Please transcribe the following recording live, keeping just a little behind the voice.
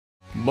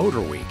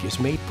MotorWeek is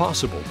made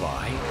possible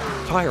by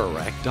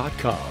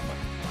TireRack.com,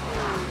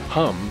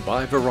 Hum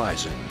by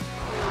Verizon,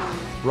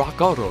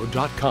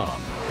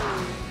 RockAuto.com,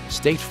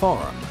 State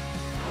Farm,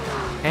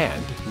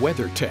 and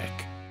WeatherTech.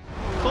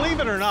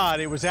 Believe it or not,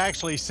 it was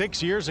actually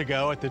 6 years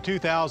ago at the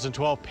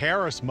 2012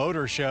 Paris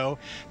Motor Show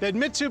that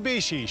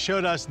Mitsubishi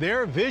showed us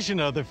their vision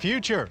of the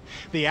future,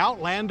 the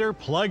Outlander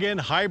plug-in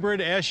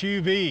hybrid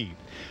SUV.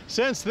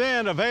 Since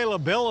then,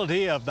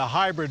 availability of the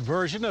hybrid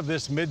version of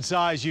this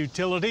midsize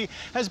utility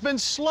has been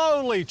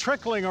slowly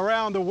trickling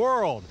around the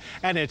world,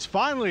 and it's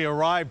finally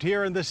arrived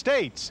here in the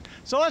States.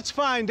 So let's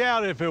find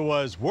out if it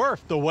was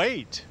worth the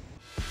wait.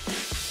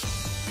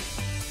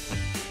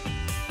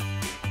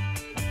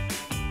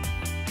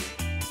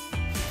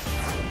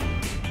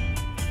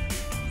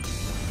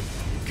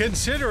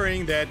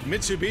 Considering that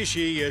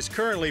Mitsubishi is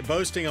currently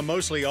boasting a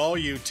mostly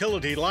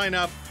all-utility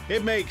lineup,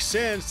 it makes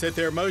sense that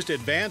their most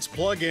advanced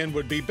plug-in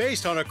would be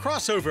based on a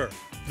crossover,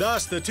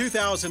 thus the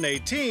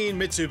 2018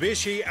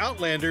 Mitsubishi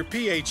Outlander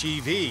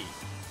PHEV.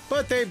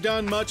 But they've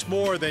done much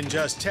more than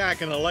just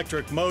tack an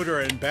electric motor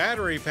and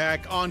battery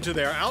pack onto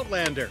their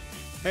Outlander.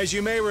 As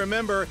you may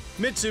remember,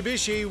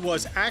 Mitsubishi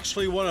was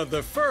actually one of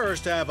the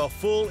first to have a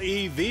full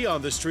EV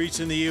on the streets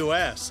in the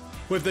US,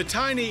 with the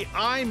tiny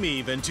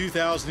iMeV in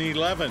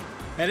 2011.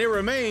 And it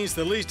remains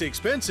the least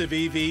expensive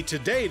EV to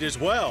date as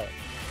well.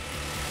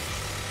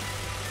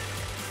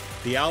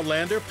 The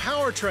Outlander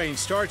powertrain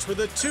starts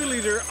with a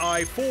 2-liter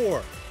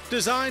i4.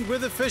 Designed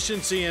with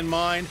efficiency in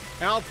mind,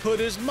 output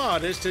is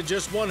modest at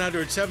just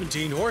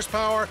 117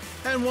 horsepower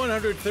and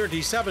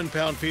 137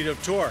 pound-feet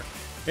of torque.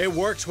 It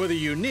works with a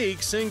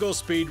unique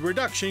single-speed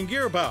reduction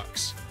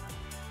gearbox.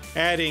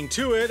 Adding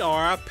to it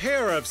are a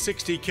pair of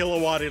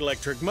 60-kilowatt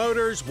electric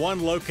motors,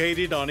 one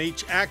located on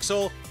each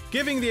axle,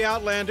 giving the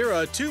Outlander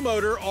a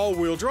 2-motor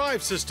all-wheel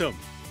drive system.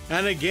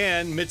 And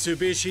again,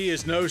 Mitsubishi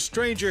is no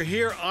stranger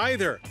here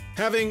either,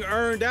 having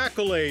earned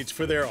accolades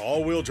for their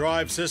all-wheel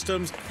drive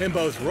systems in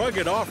both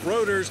rugged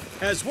off-roaders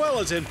as well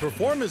as in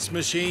performance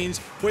machines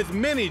with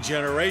many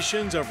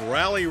generations of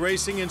rally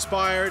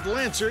racing-inspired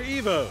Lancer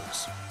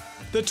Evos.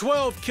 The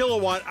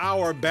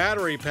 12-kilowatt-hour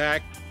battery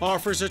pack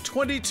offers a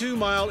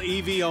 22-mile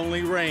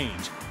EV-only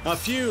range, a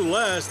few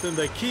less than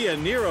the Kia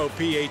Niro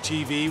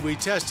PHEV we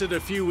tested a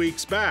few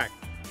weeks back,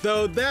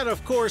 though that,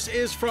 of course,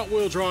 is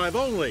front-wheel drive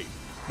only.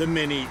 The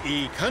Mini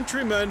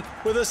E-Countryman,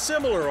 with a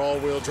similar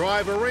all-wheel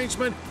drive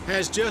arrangement,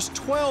 has just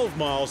 12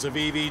 miles of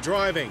EV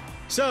driving,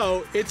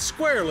 so it's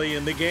squarely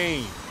in the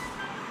game.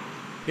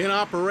 In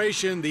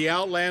operation, the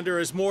Outlander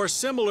is more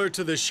similar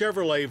to the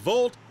Chevrolet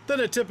Volt than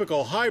a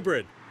typical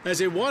hybrid,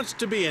 as it wants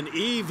to be an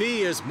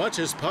EV as much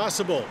as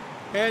possible,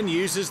 and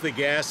uses the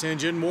gas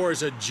engine more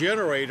as a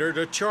generator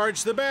to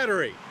charge the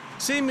battery,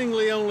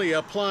 seemingly only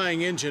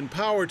applying engine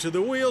power to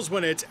the wheels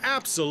when it's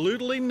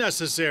absolutely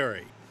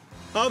necessary.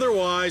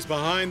 Otherwise,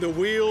 behind the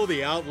wheel,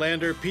 the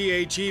Outlander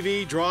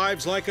PHEV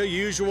drives like a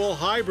usual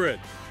hybrid,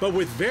 but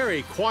with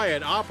very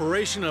quiet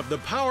operation of the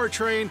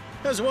powertrain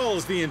as well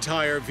as the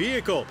entire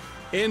vehicle.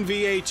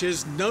 NVH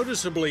is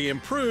noticeably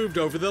improved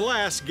over the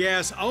last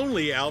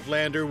gas-only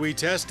Outlander we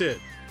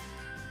tested.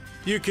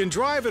 You can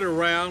drive it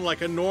around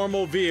like a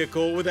normal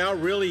vehicle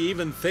without really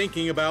even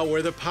thinking about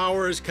where the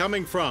power is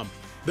coming from.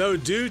 Though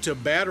due to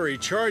battery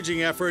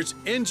charging efforts,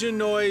 engine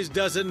noise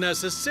doesn't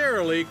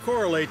necessarily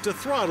correlate to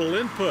throttle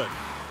input.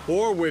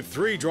 Or with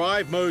 3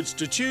 drive modes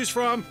to choose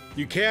from,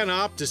 you can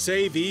opt to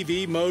save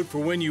EV mode for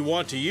when you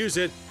want to use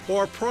it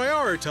or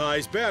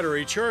prioritize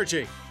battery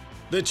charging.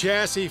 The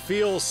chassis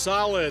feels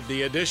solid.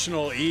 The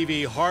additional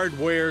EV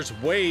hardware's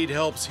weight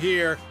helps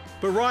here,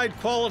 but ride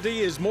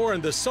quality is more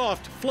in the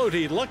soft,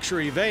 floaty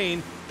luxury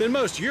vein than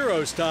most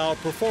Euro-style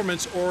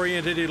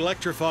performance-oriented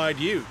electrified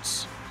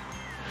utes.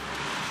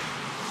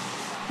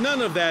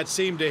 None of that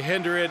seemed to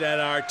hinder it at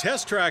our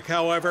test track,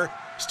 however.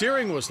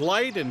 Steering was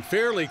light and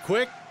fairly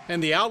quick,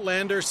 and the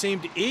Outlander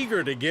seemed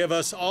eager to give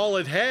us all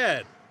it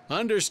had.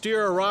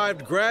 Understeer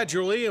arrived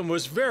gradually and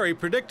was very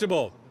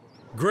predictable.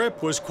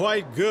 Grip was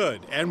quite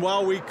good, and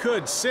while we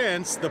could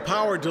sense the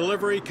power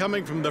delivery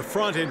coming from the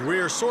front and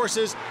rear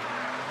sources,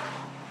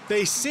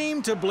 they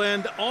seemed to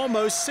blend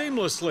almost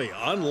seamlessly,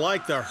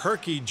 unlike the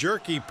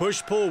herky-jerky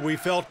push-pull we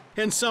felt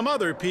in some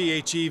other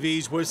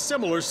PHEVs with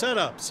similar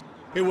setups.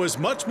 It was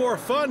much more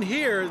fun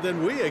here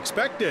than we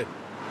expected.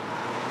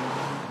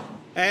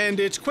 And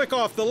it's quick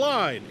off the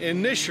line,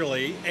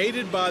 initially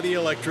aided by the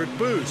electric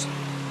boost.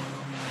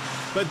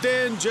 But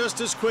then, just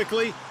as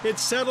quickly, it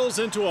settles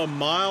into a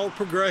mild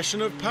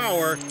progression of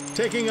power,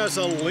 taking us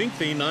a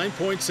lengthy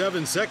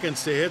 9.7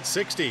 seconds to hit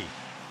 60.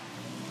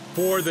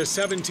 For the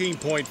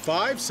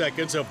 17.5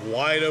 seconds of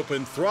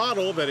wide-open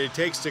throttle that it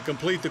takes to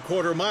complete the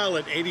quarter mile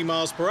at 80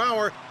 miles per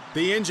hour,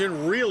 the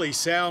engine really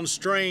sounds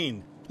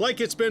strained, like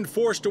it's been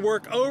forced to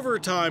work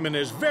overtime and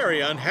is very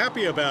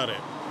unhappy about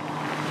it.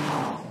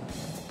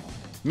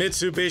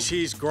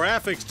 Mitsubishi's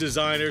graphics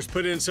designers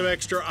put in some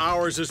extra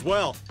hours as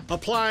well,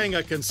 applying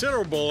a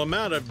considerable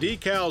amount of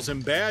decals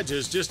and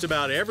badges just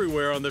about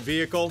everywhere on the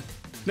vehicle.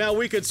 Now,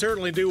 we could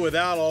certainly do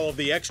without all of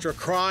the extra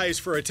cries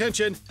for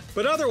attention,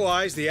 but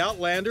otherwise the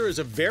Outlander is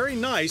a very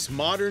nice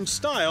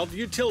modern-styled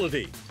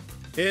utility.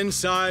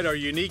 Inside are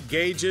unique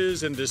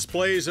gauges and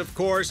displays, of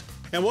course,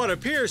 and what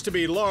appears to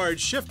be large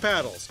shift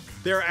paddles.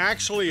 They're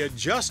actually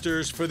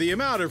adjusters for the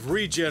amount of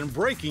regen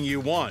braking you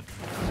want.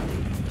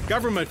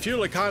 Government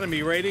fuel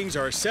economy ratings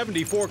are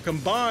 74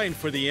 combined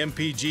for the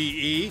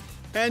MPGe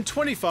and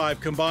 25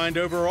 combined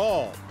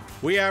overall.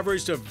 We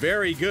averaged a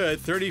very good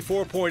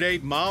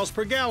 34.8 miles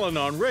per gallon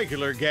on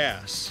regular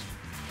gas.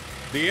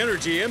 The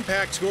energy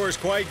impact score is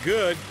quite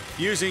good,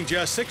 using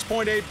just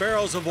 6.8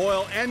 barrels of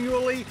oil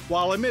annually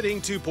while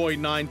emitting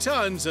 2.9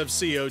 tons of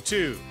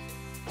CO2.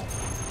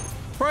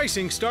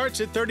 Pricing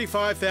starts at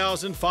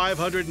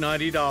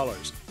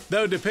 $35,590,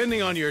 though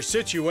depending on your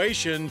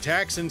situation,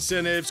 tax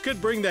incentives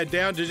could bring that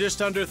down to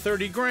just under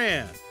 30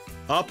 grand.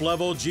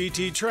 Up-level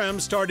GT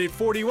trims start at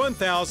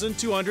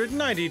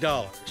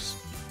 $41,290.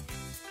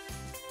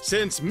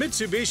 Since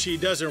Mitsubishi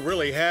doesn't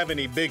really have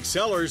any big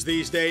sellers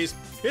these days,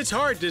 it's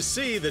hard to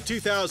see the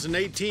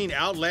 2018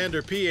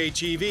 Outlander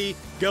PHEV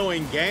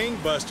going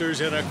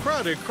gangbusters in a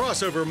crowded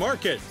crossover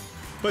market.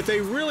 But they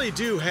really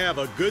do have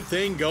a good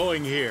thing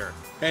going here,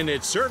 and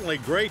it's certainly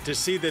great to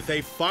see that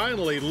they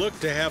finally look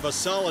to have a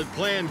solid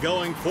plan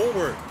going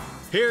forward.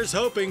 Here's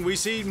hoping we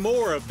see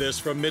more of this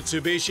from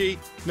Mitsubishi,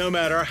 no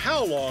matter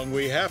how long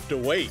we have to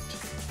wait.